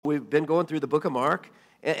we've been going through the book of Mark,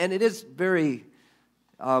 and it is very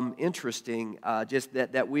interesting just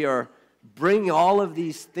that we are bringing all of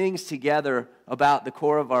these things together about the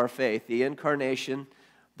core of our faith, the incarnation,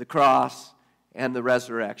 the cross, and the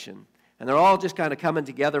resurrection. And they're all just kind of coming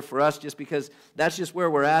together for us just because that's just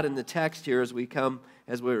where we're at in the text here as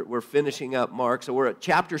we're finishing up Mark. So we're at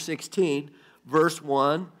chapter 16, verse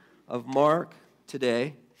 1 of Mark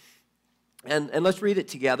today. And let's read it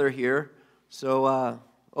together here. So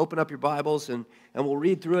open up your Bibles and we'll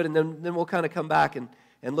read through it, and then we'll kind of come back and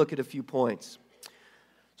look at a few points.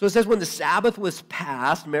 So it says, when the Sabbath was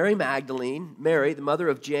past, Mary Magdalene, Mary, the mother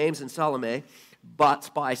of James and Salome, bought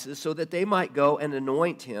spices so that they might go and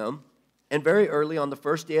anoint him. And very early on the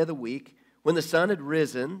first day of the week, when the sun had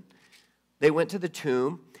risen, they went to the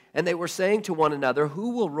tomb, and they were saying to one another,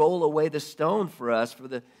 who will roll away the stone for us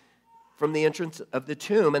from the entrance of the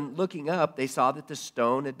tomb? And looking up, they saw that the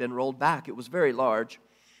stone had been rolled back. It was very large.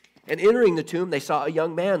 And entering the tomb, they saw a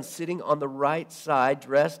young man sitting on the right side,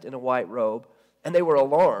 dressed in a white robe, and they were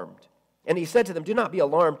alarmed. And he said to them, do not be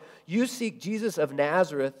alarmed. You seek Jesus of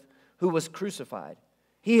Nazareth, who was crucified.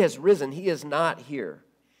 He has risen. He is not here.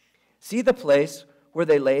 See the place where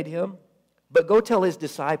they laid him? But go tell his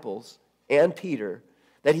disciples and Peter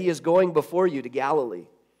that he is going before you to Galilee.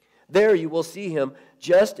 There you will see him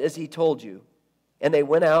just as he told you. And they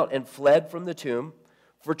went out and fled from the tomb,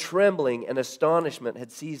 for trembling and astonishment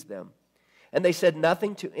had seized them. And they said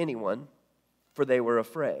nothing to anyone, for they were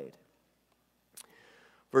afraid.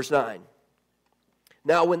 Verse 9.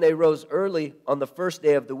 Now when they rose early on the first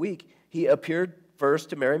day of the week, he appeared first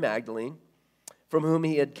to Mary Magdalene, from whom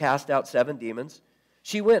he had cast out 7 demons.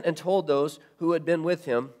 She went and told those who had been with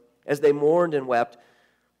him as they mourned and wept.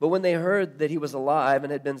 But when they heard that he was alive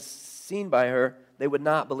and had been seen by her, they would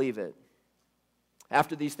not believe it.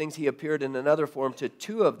 After these things, he appeared in another form to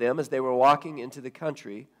 2 of them as they were walking into the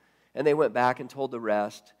country. And they went back and told the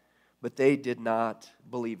rest, but they did not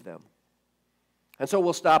believe them. And so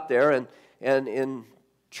we'll stop there. And in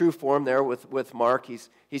true form there with Mark,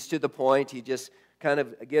 he's to the point. He just kind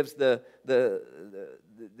of gives the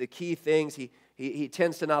key things. He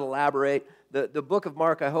tends to not elaborate. The book of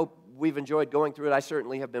Mark, I hope we've enjoyed going through it. I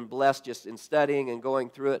certainly have been blessed just in studying and going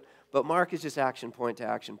through it. But Mark is just action point to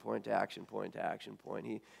action point to action point to action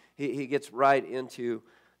point. He gets right into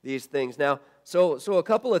these things. Now, so a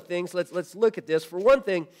couple of things. Let's look at this. For one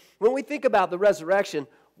thing, when we think about the resurrection,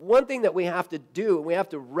 one thing that we have to do, we have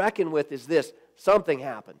to reckon with is this: something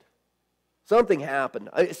happened. Something happened.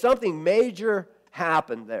 Something major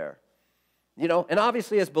happened there. You know, and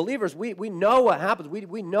obviously as believers, we know what happens.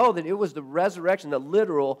 We know that it was the resurrection, the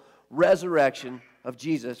literal resurrection of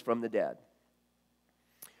Jesus from the dead.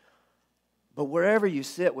 But wherever you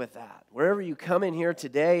sit with that, wherever you come in here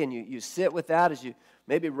today and you sit with that as you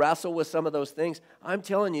maybe wrestle with some of those things, I'm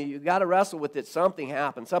telling you, got to wrestle with it. Something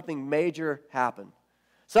happened. Something major happened.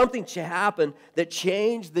 Something happened that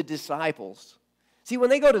changed the disciples. See, when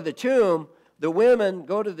they go to the tomb, the women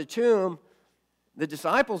go to the tomb, the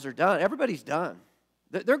disciples are done. Everybody's done.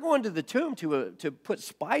 They're going to the tomb to put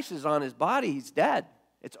spices on his body. He's dead.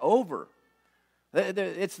 It's over.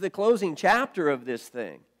 It's the closing chapter of this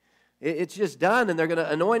thing. It's just done, and they're going to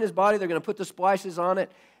anoint his body. They're going to put the spices on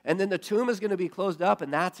it, and then the tomb is going to be closed up,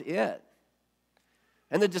 and that's it.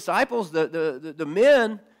 And the disciples, the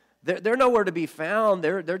men, they're nowhere to be found.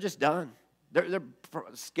 They're just done. They're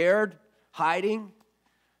scared, hiding.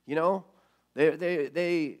 You know,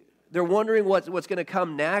 they're wondering what's going to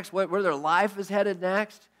come next, where their life is headed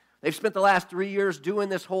next. They've spent the last 3 years doing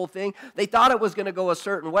this whole thing. They thought it was going to go a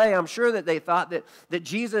certain way. I'm sure that they thought that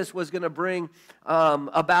Jesus was going to bring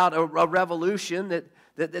about a revolution,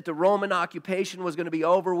 that the Roman occupation was going to be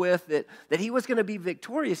over with, that he was going to be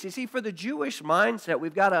victorious. You see, for the Jewish mindset,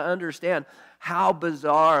 we've got to understand how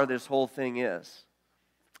bizarre this whole thing is.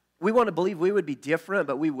 We want to believe we would be different,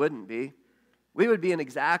 but we wouldn't be. We would be in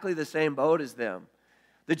exactly the same boat as them.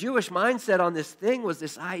 The Jewish mindset on this thing was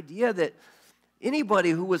this idea that anybody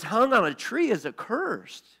who was hung on a tree is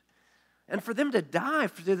accursed. And for them to die,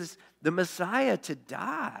 the Messiah to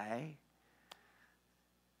die,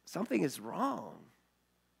 something is wrong.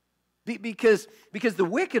 Because the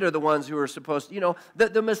wicked are the ones who are supposed to,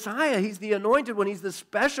 the Messiah, he's the anointed one, he's the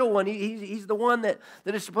special one, he's the one that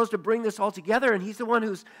is supposed to bring this all together, and he's the one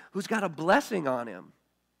who's got a blessing on him.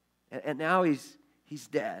 And now he's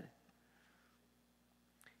dead.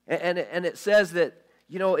 And it says that,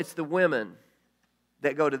 it's the women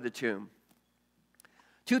that go to the tomb.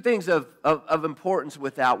 2 things of importance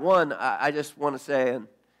with that. One, I just want to say, and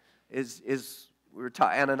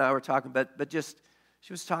Anna and I were talking, but just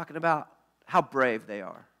she was talking about how brave they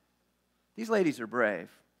are. These ladies are brave,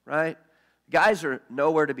 right? Guys are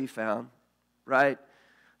nowhere to be found, right?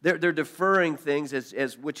 They're deferring things,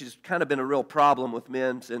 which has kind of been a real problem with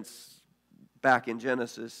men since back in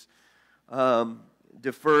Genesis.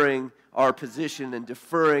 Deferring our position and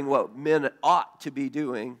deferring what men ought to be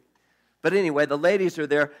doing. But anyway, the ladies are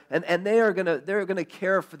there, and they're gonna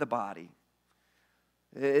care for the body.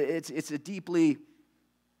 It's a deeply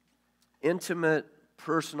intimate,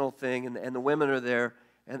 personal thing, and the women are there,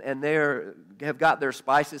 and they have got their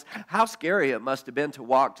spices. How scary it must have been to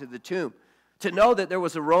walk to the tomb, to know that there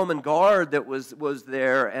was a Roman guard that was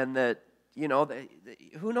there, and that, you know,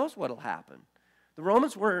 who knows what'll happen. The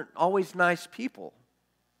Romans weren't always nice people,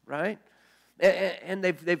 right? And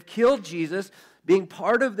they've killed Jesus. Being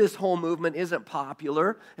part of this whole movement isn't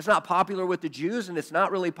popular. It's not popular with the Jews, and it's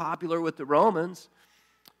not really popular with the Romans.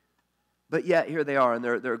 But yet here they are, and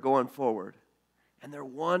they're going forward. And they're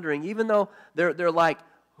wondering, even though they're like,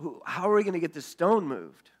 how are we going to get this stone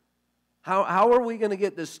moved? How are we going to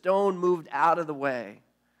get this stone moved out of the way?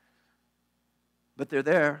 But they're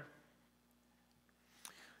there.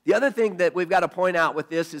 The other thing that we've got to point out with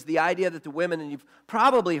this is the idea that the women, and you've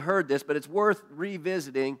probably heard this, but it's worth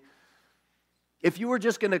revisiting. If you were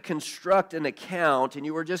just going to construct an account and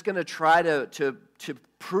you were just going to try to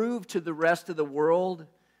prove to the rest of the world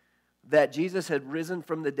that Jesus had risen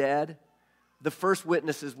from the dead, the first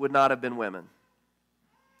witnesses would not have been women.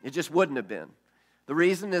 It just wouldn't have been. The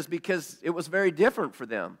reason is because it was very different for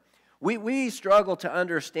them. We struggle to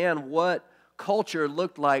understand what culture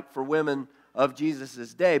looked like for women of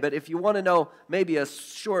Jesus' day. But if you want to know maybe a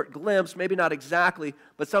short glimpse, maybe not exactly,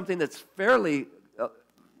 but something that's fairly,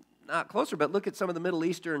 not closer, but look at some of the Middle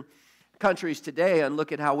Eastern countries today and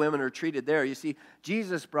look at how women are treated there. You see,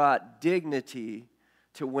 Jesus brought dignity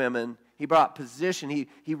to women. He brought position.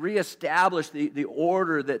 He reestablished the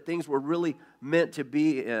order that things were really meant to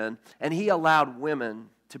be in. And he allowed women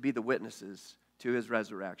to be the witnesses to his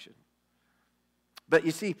resurrection. But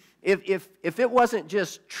you see, if it wasn't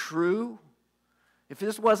just true, if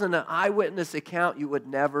this wasn't an eyewitness account, you would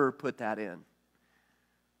never put that in,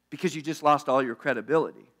 because you just lost all your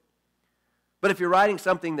credibility. But if you're writing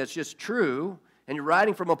something that's just true, and you're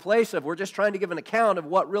writing from a place of we're just trying to give an account of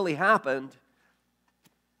what really happened,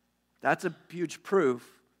 that's a huge proof,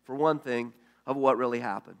 for one thing, of what really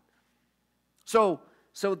happened. So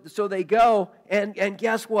they go, and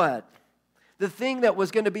guess what? The thing that was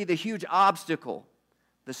going to be the huge obstacle,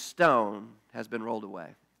 the stone, has been rolled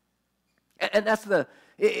away. And that's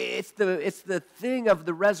it's the thing of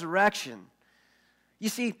the resurrection. You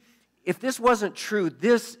see, if this wasn't true,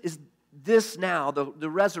 the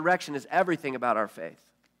resurrection is everything about our faith.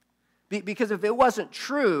 Because if it wasn't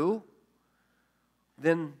true,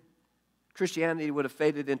 then Christianity would have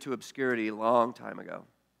faded into obscurity a long time ago.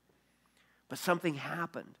 But something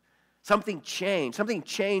happened. Something changed. Something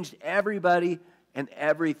changed everybody and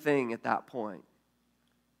everything at that point.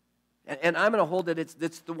 And I'm going to hold it.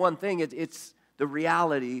 It's the one thing. It's the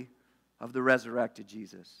reality of the resurrected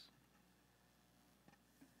Jesus.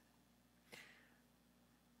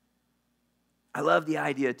 I love the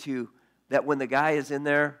idea, too, that when the guy is in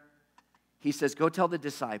there, he says, go tell the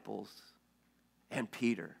disciples and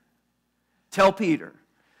Peter. Tell Peter.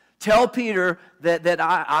 Tell Peter that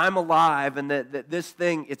I'm alive and that this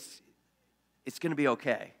thing, it's going to be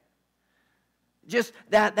okay. Just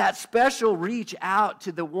that special reach out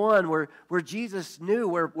to the one where Jesus knew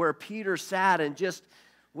where Peter sat, and just,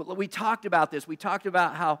 we talked about this. We talked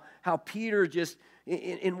about how Peter just,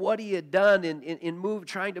 in what he had done, in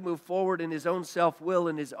trying to move forward in his own self-will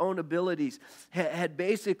and his own abilities, had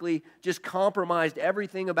basically just compromised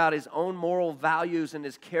everything about his own moral values and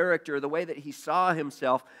his character, the way that he saw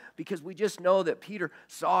himself, because we just know that Peter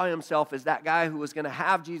saw himself as that guy who was going to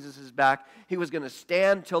have Jesus' back. He was going to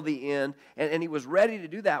stand till the end, and he was ready to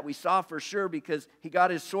do that. We saw for sure because he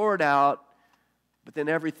got his sword out, but then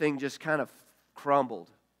everything just kind of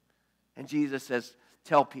crumbled. And Jesus says,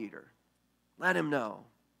 tell Peter. Let him know.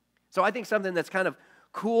 So I think something that's kind of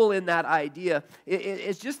cool in that idea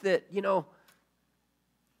is just that, you know,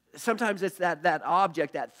 sometimes it's that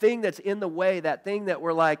object, that thing that's in the way, that thing that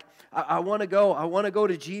we're like, I want to go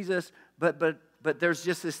to Jesus, but there's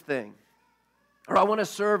just this thing. Or I want to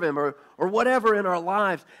serve him, or whatever in our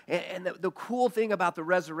lives. And the cool thing about the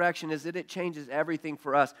resurrection is that it changes everything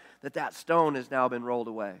for us, that stone has now been rolled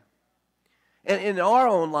away. And in our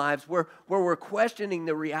own lives, where we're questioning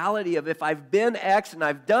the reality of, if I've been X and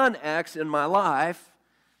I've done X in my life,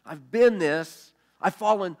 I've been this, I've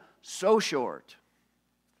fallen so short.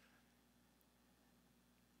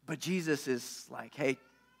 But Jesus is like, hey,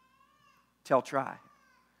 tell Tri.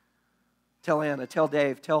 Tell Anna, tell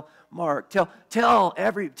Dave, tell Mark,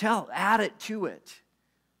 add it to it,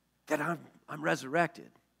 that I'm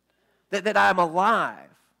resurrected, that I'm alive.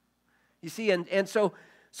 You see, and so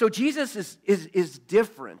Jesus is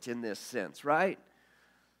different in this sense, right?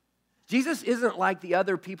 Jesus isn't like the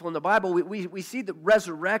other people in the Bible. We see that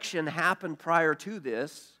resurrection happened prior to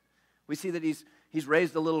this. We see that he's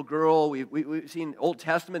raised a little girl. We've seen Old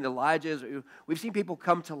Testament, Elijah. We've seen people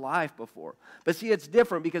come to life before. But see, it's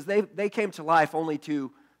different because they came to life only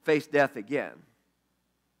to face death again.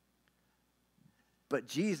 But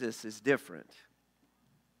Jesus is different.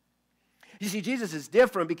 You see, Jesus is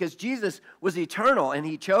different because Jesus was eternal and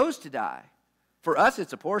he chose to die. For us,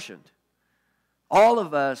 it's apportioned. All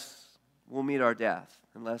of us will meet our death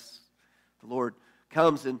unless the Lord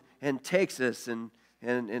comes and takes us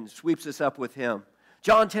and sweeps us up with him.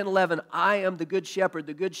 John 10:11, I am the good shepherd.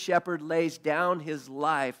 The good shepherd lays down his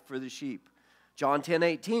life for the sheep. John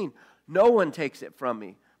 10:18, no one takes it from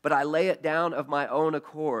me, but I lay it down of my own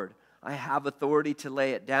accord. I have authority to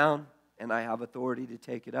lay it down, and I have authority to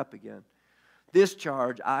take it up again. This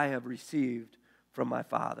charge I have received from my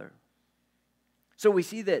Father. So we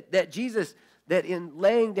see that Jesus, that in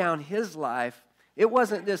laying down his life, it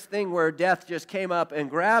wasn't this thing where death just came up and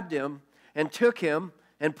grabbed him and took him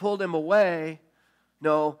and pulled him away.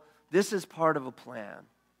 No, this is part of a plan.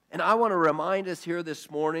 And I want to remind us here this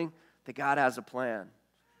morning that God has a plan.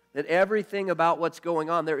 That everything about what's going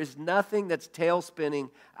on, there is nothing that's tail spinning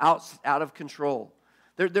out of control.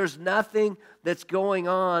 There's nothing that's going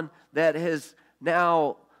on that has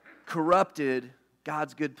now corrupted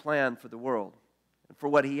God's good plan for the world and for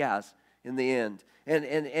what he has in the end.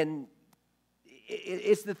 And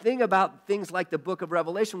it's the thing about things like the book of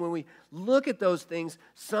Revelation. When we look at those things,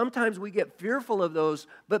 sometimes we get fearful of those,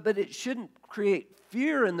 but it shouldn't create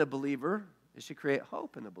fear in the believer. It should create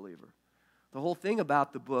hope in the believer. The whole thing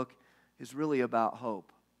about the book is really about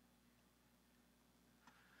hope.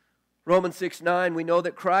 Romans 6:9, we know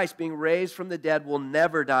that Christ, being raised from the dead, will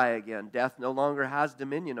never die again. Death no longer has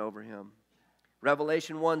dominion over him.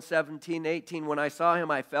 Revelation 1:17-18, when I saw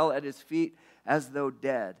him, I fell at his feet as though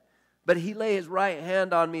dead. But he lay his right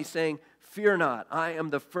hand on me, saying, fear not, I am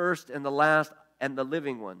the first and the last and the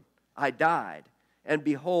living one. I died, and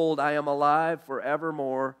behold, I am alive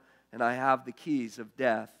forevermore, and I have the keys of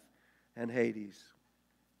death and Hades.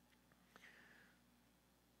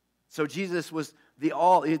 So Jesus was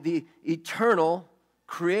the eternal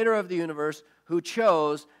creator of the universe who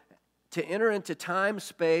chose to enter into time,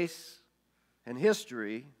 space, and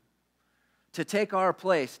history to take our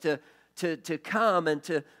place, to come and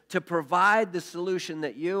to provide the solution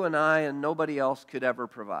that you and I and nobody else could ever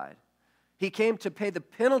provide. He came to pay the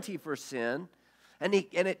penalty for sin, and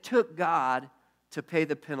it took God to pay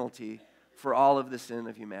the penalty for all of the sin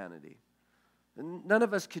of humanity. And none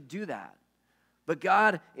of us could do that. But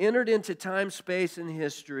God entered into time, space, and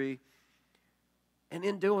history, and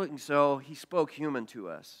in doing so, he spoke human to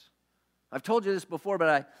us. I've told you this before,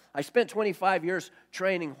 but I spent 25 years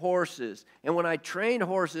training horses. And when I trained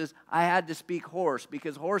horses, I had to speak horse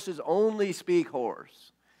because horses only speak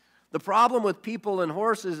horse. The problem with people and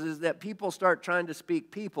horses is that people start trying to speak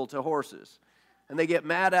people to horses. And they get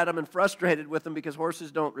mad at them and frustrated with them because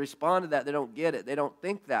horses don't respond to that. They don't get it. They don't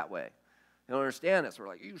think that way. They don't understand it. So we're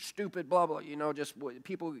like, you stupid, blah, blah. Just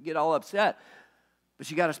people get all upset. But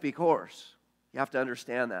you got to speak horse. You have to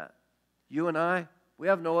understand that. You and I, we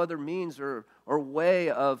have no other means or way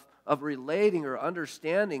of relating or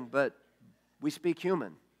understanding, but we speak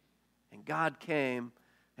human. And God came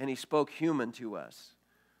and he spoke human to us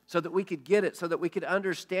so that we could get it, so that we could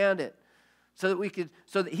understand it, so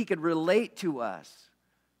that he could relate to us.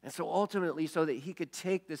 And so ultimately so that he could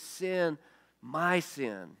take the sin, my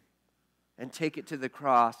sin, and take it to the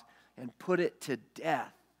cross and put it to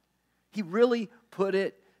death. He really put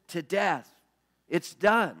it to death. It's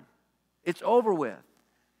done. It's over with.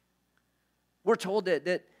 We're told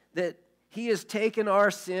that he has taken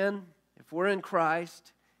our sin, if we're in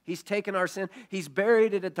Christ, he's taken our sin, he's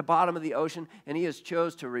buried it at the bottom of the ocean, and he has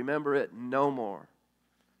chose to remember it no more.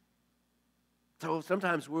 So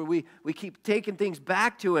sometimes we keep taking things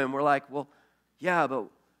back to him. We're like, well, yeah, but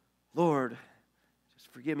Lord,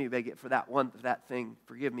 just forgive me for that thing.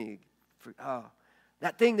 Forgive me.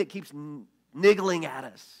 That thing that keeps niggling at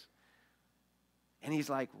us. And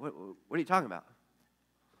he's like, what are you talking about?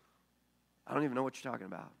 I don't even know what you're talking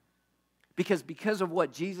about. Because of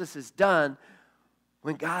what Jesus has done,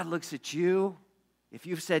 when God looks at you, if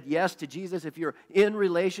you've said yes to Jesus, if you're in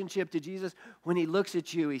relationship to Jesus, when he looks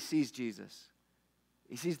at you, he sees Jesus.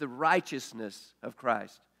 He sees the righteousness of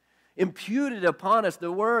Christ. Imputed upon us,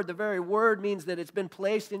 the very word means that it's been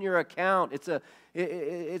placed in your account. It's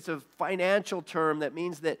a financial term that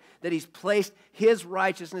means that he's placed his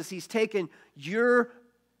righteousness. He's taken your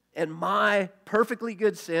and my perfectly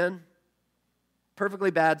good sin,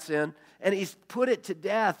 perfectly bad sin, and he's put it to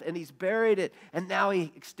death, and he's buried it, and now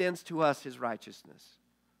he extends to us his righteousness.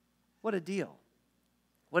 What a deal.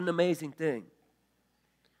 What an amazing thing.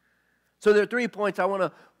 So there are 3 points I want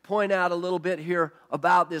to point out a little bit here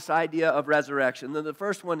about this idea of resurrection. Then the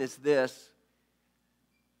first one is this,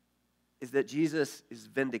 is that Jesus is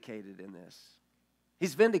vindicated in this.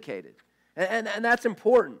 He's vindicated. And that's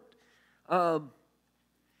important.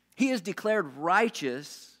 He is declared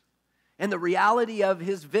righteous, and the reality of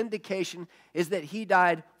his vindication is that he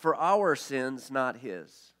died for our sins, not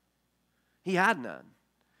his. He had none,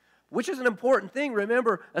 which is an important thing.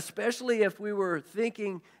 Remember, especially if we were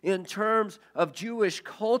thinking in terms of Jewish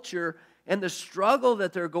culture and the struggle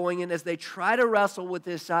that they're going in as they try to wrestle with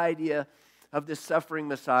this idea of this suffering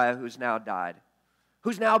Messiah who's now died,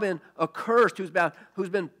 who's now been accursed, who's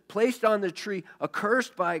been placed on the tree,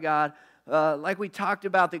 accursed by God. Like we talked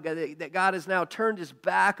about, that God has now turned his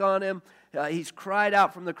back on him. He's cried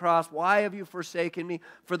out from the cross, "Why have you forsaken me?"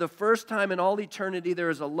 For the first time in all eternity, there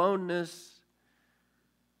is aloneness.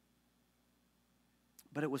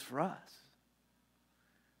 But it was for us.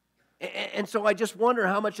 And so I just wonder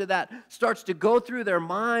how much of that starts to go through their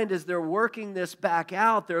mind as they're working this back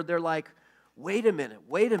out. They're like, wait a minute.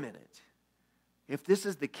 If this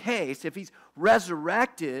is the case, if he's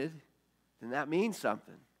resurrected, then that means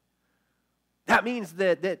something. That means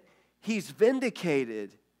that he's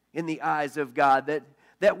vindicated in the eyes of God,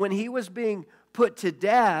 that when he was being put to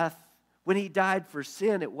death, when he died for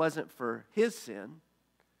sin, it wasn't for his sin.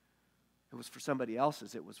 It was for somebody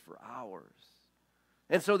else's. It was for ours.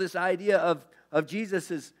 And so this idea of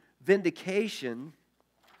Jesus' vindication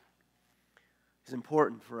is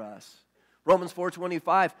important for us. Romans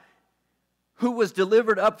 4:25, who was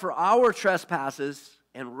delivered up for our trespasses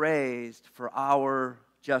and raised for our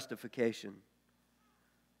justification.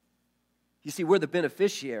 You see, we're the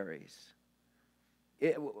beneficiaries.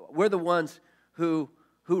 We're the ones who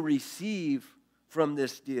receive from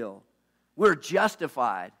this deal. We're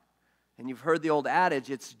justified. And you've heard the old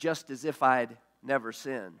adage, it's just as if I'd never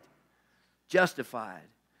sinned. Justified,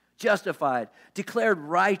 declared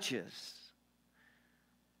righteous,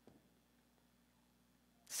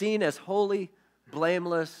 seen as holy,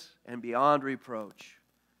 blameless, and beyond reproach.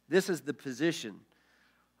 This is the position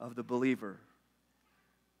of the believer.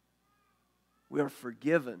 We are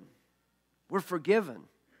forgiven. We're forgiven.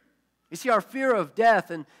 You see, our fear of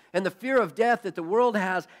death and the fear of death that the world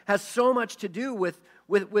has so much to do with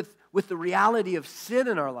the reality of sin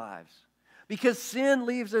in our lives. Because sin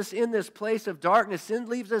leaves us in this place of darkness. Sin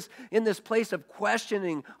leaves us in this place of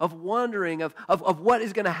questioning, of wondering, of what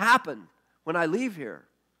is going to happen when I leave here.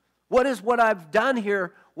 What is what I've done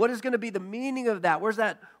here? What is going to be the meaning of that? Where's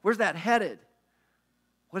that headed?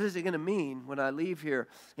 What is it going to mean when I leave here?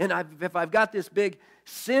 And if I've got this big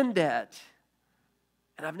sin debt,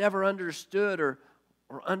 and I've never understood or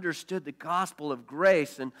understood the gospel of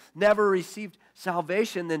grace and never received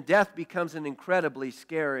salvation, then death becomes an incredibly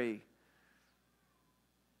scary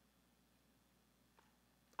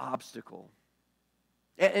obstacle.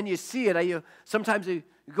 And you see it. Sometimes you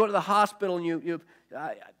go to the hospital and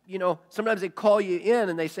sometimes they call you in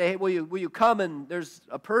and they say, "Hey, will you come, and there's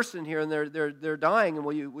a person here and they're dying, and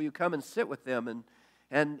will you come and sit with them?"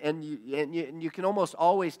 And you can almost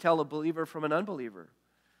always tell a believer from an unbeliever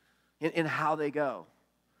in how they go.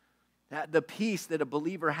 The peace that a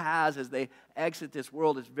believer has as they exit this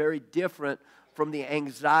world is very different from the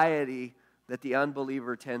anxiety that the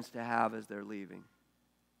unbeliever tends to have as they're leaving.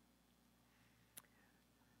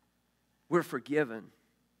 We're forgiven.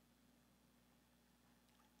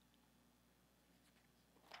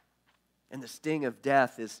 And the sting of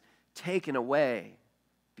death is taken away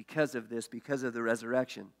because of this, because of the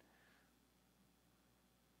resurrection.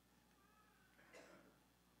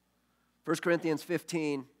 1 Corinthians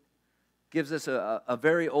 15 gives us a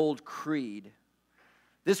very old creed.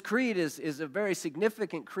 This creed is a very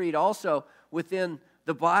significant creed also within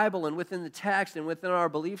the Bible and within the text and within our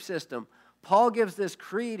belief system. Paul gives this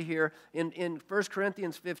creed here in 1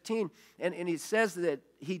 Corinthians 15, and he says that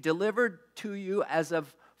he delivered to you as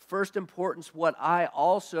of first importance what I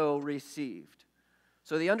also received.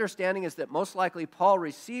 So the understanding is that most likely Paul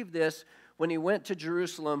received this when he went to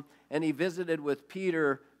Jerusalem and he visited with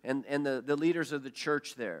Peter and the leaders of the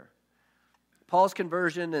church there. Paul's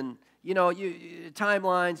conversion and,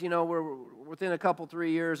 timelines, we're within a couple,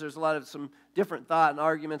 3 years. There's a lot of some different thought and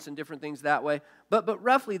arguments and different things that way. But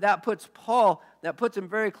roughly that puts him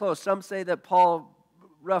very close. Some say that Paul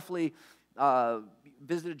roughly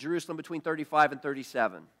visited Jerusalem between 35 and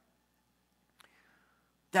 37.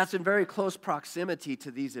 That's in very close proximity to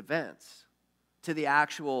these events. to the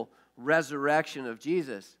actual resurrection of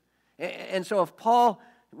Jesus. And so if Paul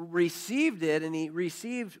received it and he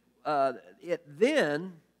received it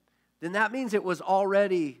then that means it was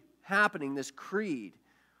already happening, this creed,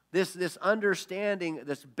 this understanding,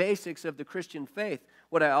 this basics of the Christian faith.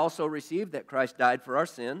 What I also received, that Christ died for our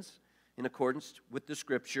sins in accordance with the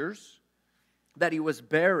Scriptures, that he was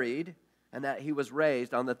buried, and that he was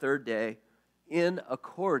raised on the third day in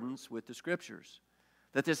accordance with the Scriptures.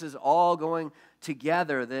 That this is all going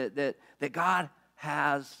together, that God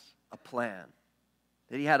has a plan.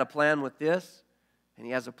 That he had a plan with this, and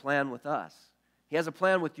he has a plan with us. He has a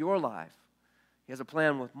plan with your life. He has a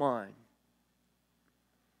plan with mine.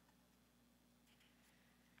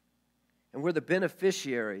 And we're the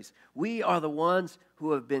beneficiaries. We are the ones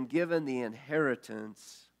who have been given the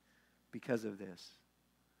inheritance because of this.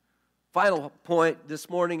 Final point this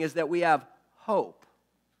morning is that we have hope.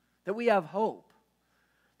 That we have hope.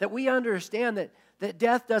 That we understand that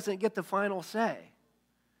death doesn't get the final say.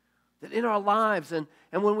 That in our lives and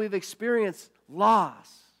when we've experienced loss,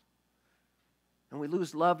 and we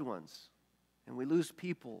lose loved ones, and we lose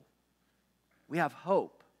people, we have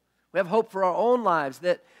hope. We have hope for our own lives,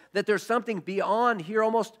 that there's something beyond here.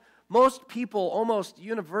 Most people, almost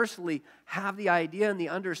universally, have the idea and the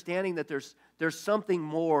understanding that there's something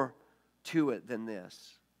more to it than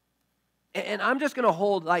this. And I'm just going to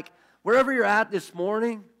hold, like, wherever you're at this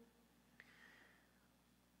morning,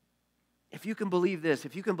 if you can believe this,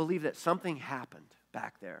 if you can believe that something happened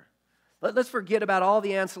back there, let's forget about all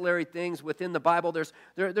the ancillary things within the Bible.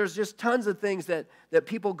 There's just tons of things that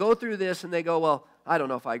people go through this and they go, well, I don't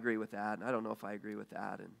know if I agree with that, and I don't know if I agree with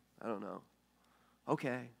that, and I don't know.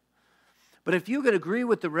 Okay. But if you could agree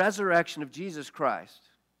with the resurrection of Jesus Christ,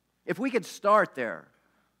 if we could start there,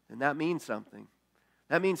 then that means something.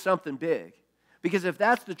 That means something big. Because if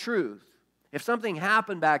that's the truth, if something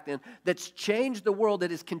happened back then that's changed the world,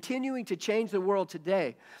 that is continuing to change the world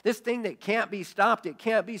today, this thing that can't be stopped, it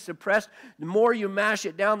can't be suppressed, the more you mash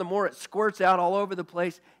it down, the more it squirts out all over the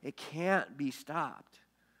place, it can't be stopped.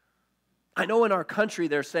 I know in our country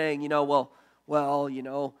they're saying, well,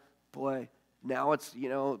 boy, now it's,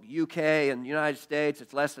 UK and United States,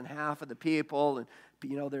 it's less than half of the people, and,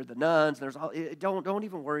 they're the nuns, and there's all, don't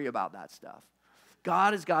even worry about that stuff.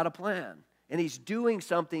 God has got a plan. And he's doing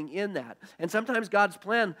something in that. And sometimes God's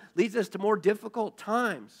plan leads us to more difficult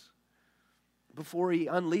times before he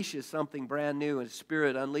unleashes something brand new, and his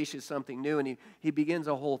Spirit unleashes something new, and he begins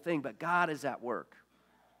a whole thing. But God is at work,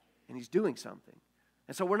 and he's doing something.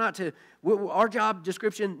 And so our job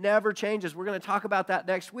description never changes. We're going to talk about that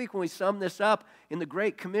next week when we sum this up in the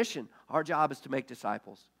Great Commission. Our job is to make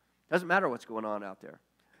disciples. Doesn't matter what's going on out there.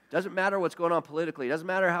 Doesn't matter what's going on politically. Doesn't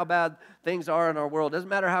matter how bad things are in our world. Doesn't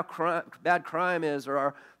matter how bad crime is or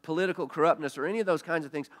our political corruptness or any of those kinds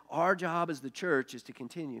of things. Our job as the church is to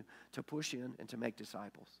continue to push in and to make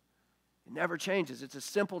disciples. It never changes. It's a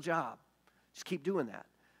simple job. Just keep doing that.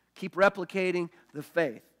 Keep replicating the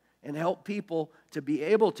faith and help people to be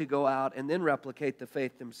able to go out and then replicate the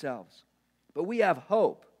faith themselves. But we have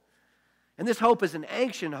hope. And this hope is an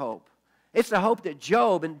ancient hope. It's the hope that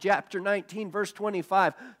Job in chapter 19, verse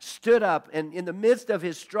 25, stood up and in the midst of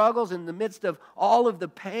his struggles, in the midst of all of the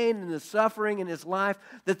pain and the suffering in his life,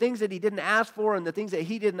 the things that he didn't ask for and the things that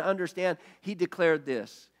he didn't understand, he declared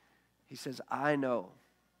this. He says, I know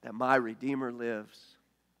that my Redeemer lives.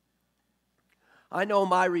 I know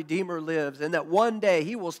my Redeemer lives, and that one day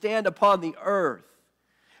he will stand upon the earth.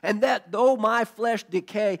 And that though my flesh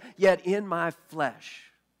decay, yet in my flesh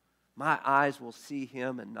my eyes will see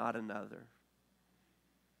him and not another.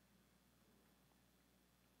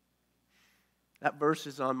 That verse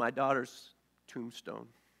is on my daughter's tombstone.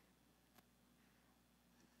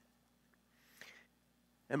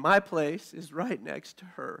 And my place is right next to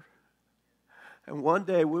her. And one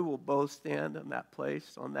day we will both stand on that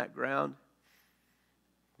place, on that ground,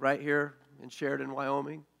 right here in Sheridan,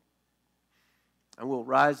 Wyoming. And we'll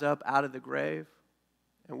rise up out of the grave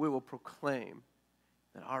and we will proclaim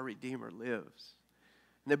that our Redeemer lives.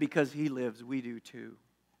 And that because he lives, we do too.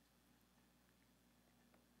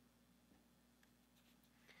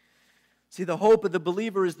 See, the hope of the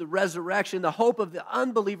believer is the resurrection. The hope of the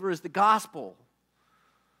unbeliever is the gospel.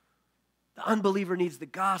 The unbeliever needs the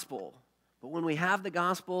gospel. But when we have the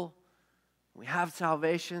gospel, we have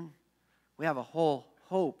salvation, we have a whole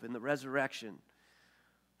hope in the resurrection.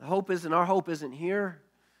 Our hope isn't here.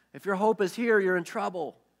 If your hope is here, you're in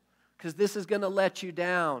trouble. Because this is going to let you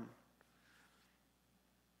down.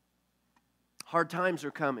 Hard times are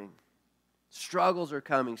coming. Struggles are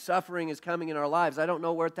coming. Suffering is coming in our lives. I don't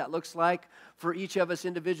know what that looks like for each of us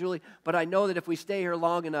individually, but I know that if we stay here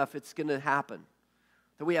long enough, it's going to happen.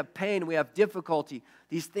 that we have pain, we have difficulty.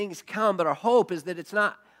 These things come, but our hope is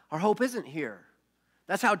that our hope isn't here.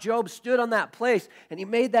 That's how Job stood on that place, and he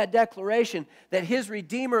made that declaration that his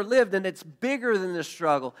Redeemer lived, and it's bigger than the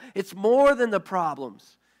struggle. It's more than the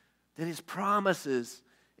problems, that his promises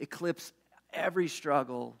eclipse every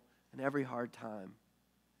struggle and every hard time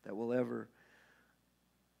that we'll ever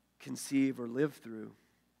conceive or live through.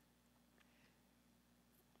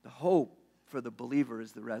 The hope for the believer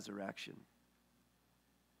is the resurrection.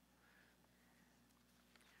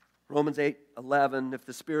 Romans 8:11, if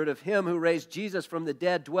the Spirit of him who raised Jesus from the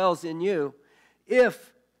dead dwells in you,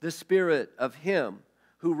 if the Spirit of him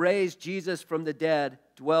who raised Jesus from the dead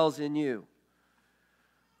dwells in you.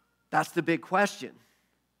 That's the big question.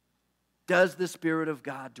 Does the Spirit of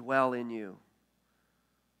God dwell in you?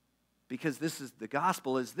 Because this is the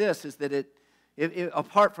gospel is that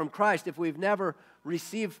apart from Christ, if we've never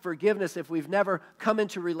received forgiveness, if we've never come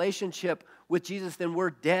into relationship with Jesus, then we're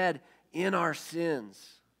dead in our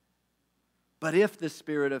sins. But if the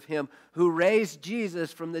Spirit of him who raised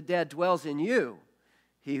Jesus from the dead dwells in you,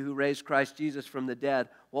 he who raised Christ Jesus from the dead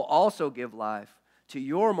will also give life to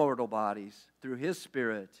your mortal bodies through his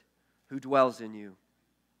Spirit who dwells in you.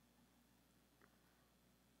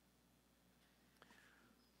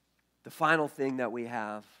 The final thing that we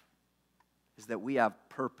have is that we have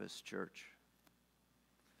purpose, church.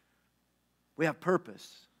 We have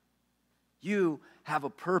purpose. You have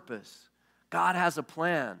a purpose. God has a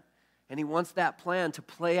plan. And he wants that plan to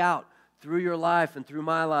play out through your life and through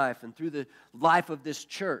my life and through the life of this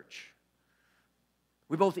church.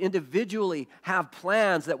 We both individually have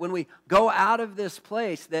plans that when we go out of this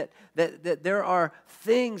place, that there are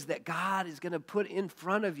things that God is going to put in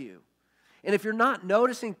front of you. And if you're not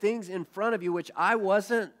noticing things in front of you, which I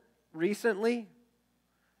wasn't recently,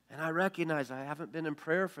 and I recognize I haven't been in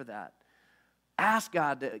prayer for that, ask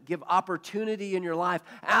God to give opportunity in your life.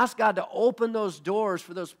 Ask God to open those doors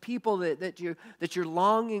for those people that you're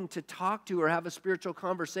longing to talk to or have a spiritual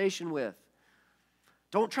conversation with.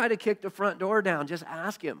 Don't try to kick the front door down. Just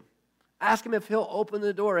ask Him. Ask Him if He'll open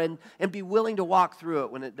the door and be willing to walk through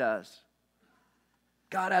it when it does.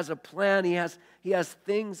 God has a plan. He has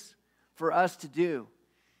things for us to do.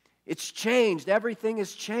 It's changed. Everything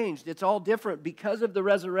has changed. It's all different because of the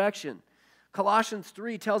resurrection. Colossians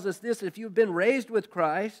 3 tells us this: if you've been raised with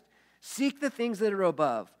Christ, seek the things that are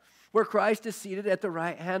above, where Christ is seated at the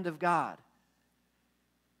right hand of God.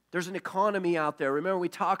 There's an economy out there. Remember, we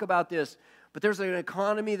talk about this, but there's an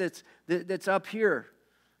economy that's up here.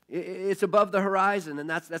 It's above the horizon, and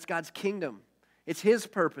that's God's kingdom. It's His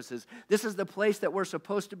purposes. This is the place that we're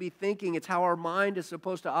supposed to be thinking. It's how our mind is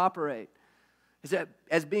supposed to operate. Is that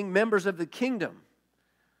as being members of the kingdom,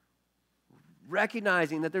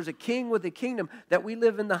 recognizing that there's a king with a kingdom, that we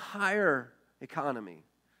live in the higher economy.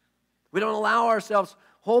 We don't allow ourselves,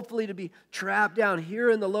 hopefully, to be trapped down here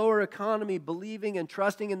in the lower economy, believing and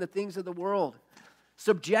trusting in the things of the world,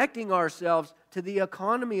 subjecting ourselves to the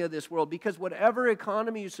economy of this world, because whatever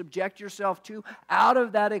economy you subject yourself to, out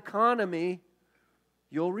of that economy,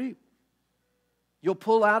 you'll reap. You'll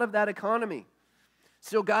pull out of that economy.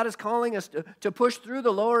 So God is calling us to push through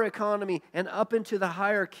the lower economy and up into the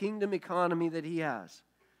higher kingdom economy that He has.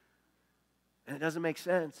 And it doesn't make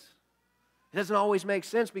sense. It doesn't always make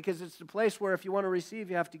sense, because it's the place where if you want to receive,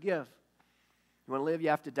 you have to give. You want to live, you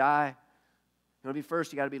have to die. You want to be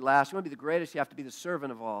first, you got to be last. You want to be the greatest, you have to be the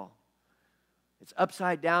servant of all. It's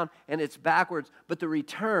upside down and it's backwards, but the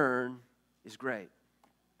return is great.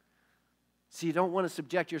 So you don't want to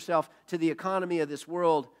subject yourself to the economy of this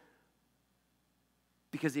world,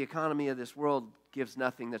 because the economy of this world gives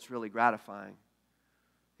nothing that's really gratifying.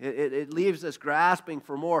 It leaves us grasping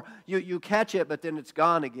for more. You catch it, but then it's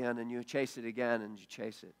gone again, and you chase it again, and you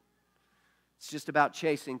chase it. It's just about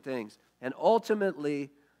chasing things. And ultimately,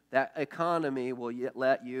 that economy will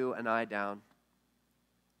let you and I down.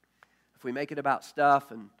 If we make it about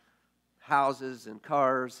stuff and houses and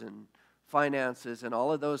cars and finances and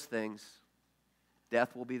all of those things,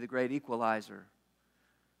 death will be the great equalizer.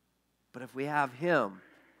 But if we have Him,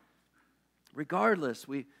 regardless,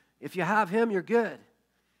 if you have Him, you're good.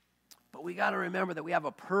 But we got to remember that we have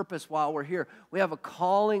a purpose while we're here. We have a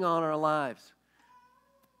calling on our lives.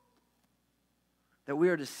 That we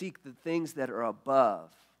are to seek the things that are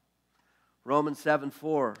above. Romans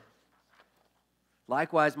 7:4.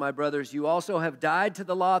 Likewise, my brothers, you also have died to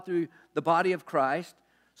the law through the body of Christ,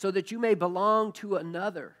 so that you may belong to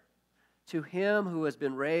another, to Him who has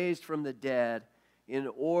been raised from the dead, in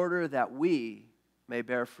order that we may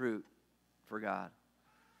bear fruit for God.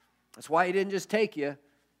 That's why He didn't just take you.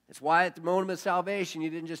 That's why at the moment of salvation you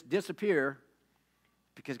didn't just disappear,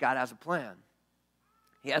 because God has a plan.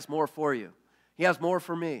 He has more for you. He has more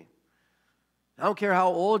for me. I don't care how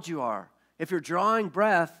old you are. If you're drawing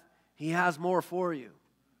breath, He has more for you.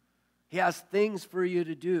 He has things for you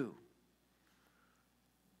to do.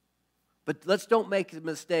 But let's don't make the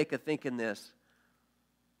mistake of thinking this.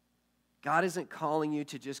 God isn't calling you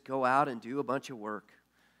to just go out and do a bunch of work.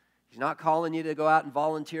 He's not calling you to go out and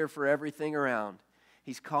volunteer for everything around.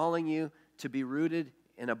 He's calling you to be rooted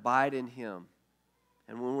and abide in Him.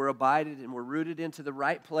 And when we're abided and we're rooted into the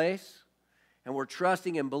right place, and we're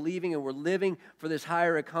trusting and believing and we're living for this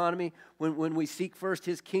higher economy, when we seek first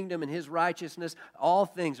His kingdom and His righteousness, all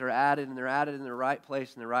things are added, and they're added in the right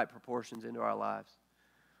place and the right proportions into our lives.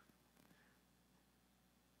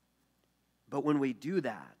 But when we do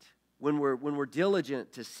that, when we're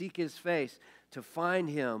diligent to seek His face, to find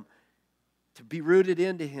Him, to be rooted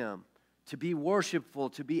into Him, to be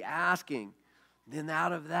worshipful, to be asking, then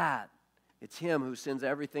out of that, it's Him who sends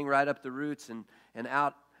everything right up the roots and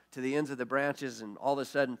out to the ends of the branches, and all of a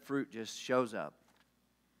sudden fruit just shows up.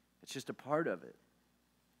 It's just a part of it.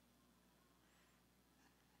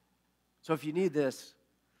 So if you need this,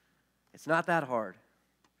 it's not that hard.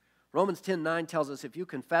 Romans 10:9 tells us if you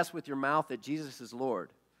confess with your mouth that Jesus is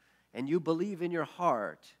Lord and you believe in your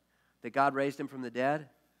heart that God raised Him from the dead,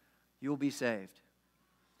 you will be saved.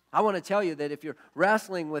 I want to tell you that if you're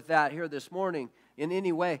wrestling with that here this morning in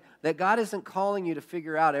any way, that God isn't calling you to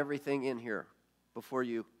figure out everything in here before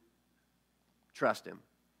you trust Him.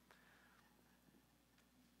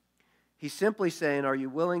 He's simply saying, are you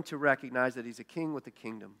willing to recognize that He's a king with a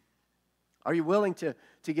kingdom? Are you willing to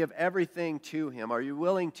give everything to Him? Are you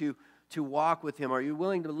willing to walk with Him? Are you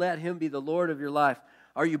willing to let Him be the Lord of your life?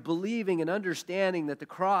 Are you believing and understanding that the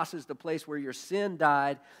cross is the place where your sin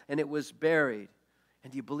died and it was buried?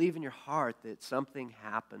 And do you believe in your heart that something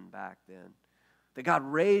happened back then? That God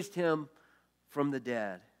raised Him from the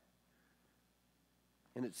dead?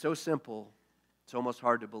 And it's so simple, it's almost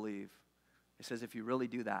hard to believe. It says if you really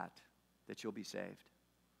do that, that you'll be saved.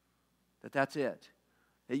 That's it.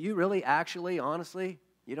 That you really, actually, honestly,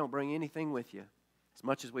 you don't bring anything with you as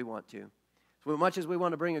much as we want to. As much as we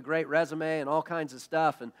want to bring a great resume and all kinds of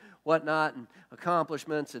stuff and whatnot and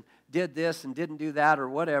accomplishments and did this and didn't do that or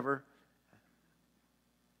whatever,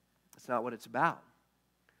 that's not what it's about.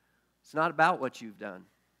 It's not about what you've done.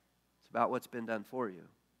 It's about what's been done for you.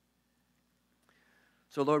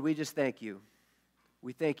 So, Lord, we just thank You.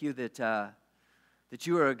 We thank You that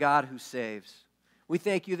You are a God who saves. We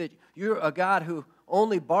thank You that You're a God who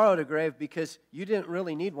only borrowed a grave because You didn't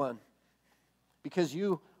really need one, because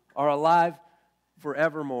You are alive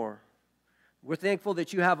forevermore. We're thankful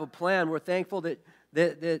that You have a plan. We're thankful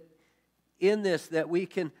that in this, that we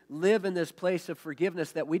can live in this place of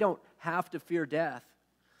forgiveness, that we don't have to fear death.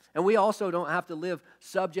 And we also don't have to live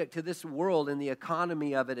subject to this world and the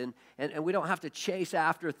economy of it, and we don't have to chase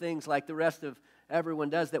after things like the rest of everyone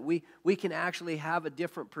does, that we can actually have a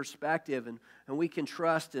different perspective, and we can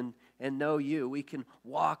trust and know You. We can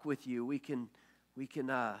walk with You. We can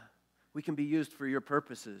be used for Your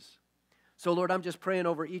purposes. So, Lord, I'm just praying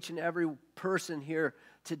over each and every person here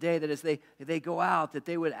today that as they go out, that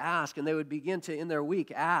they would ask, and they would begin to, in their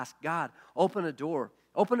week, ask, God, open a door.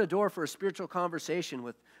 Open a door for a spiritual conversation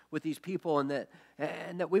with these people, and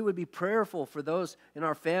that we would be prayerful for those in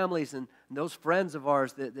our families and those friends of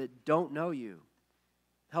ours that don't know You.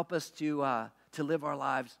 Help us to live our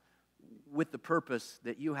lives with the purpose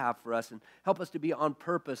that You have for us, and help us to be on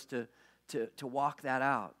purpose to walk that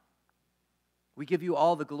out. We give You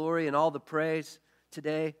all the glory and all the praise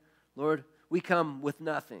today. Lord, we come with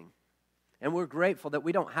nothing, and we're grateful that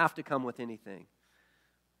we don't have to come with anything,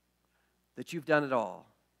 that You've done it all,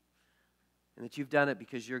 and that You've done it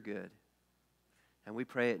because You're good. And we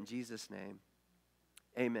pray it in Jesus' name.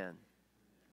 Amen.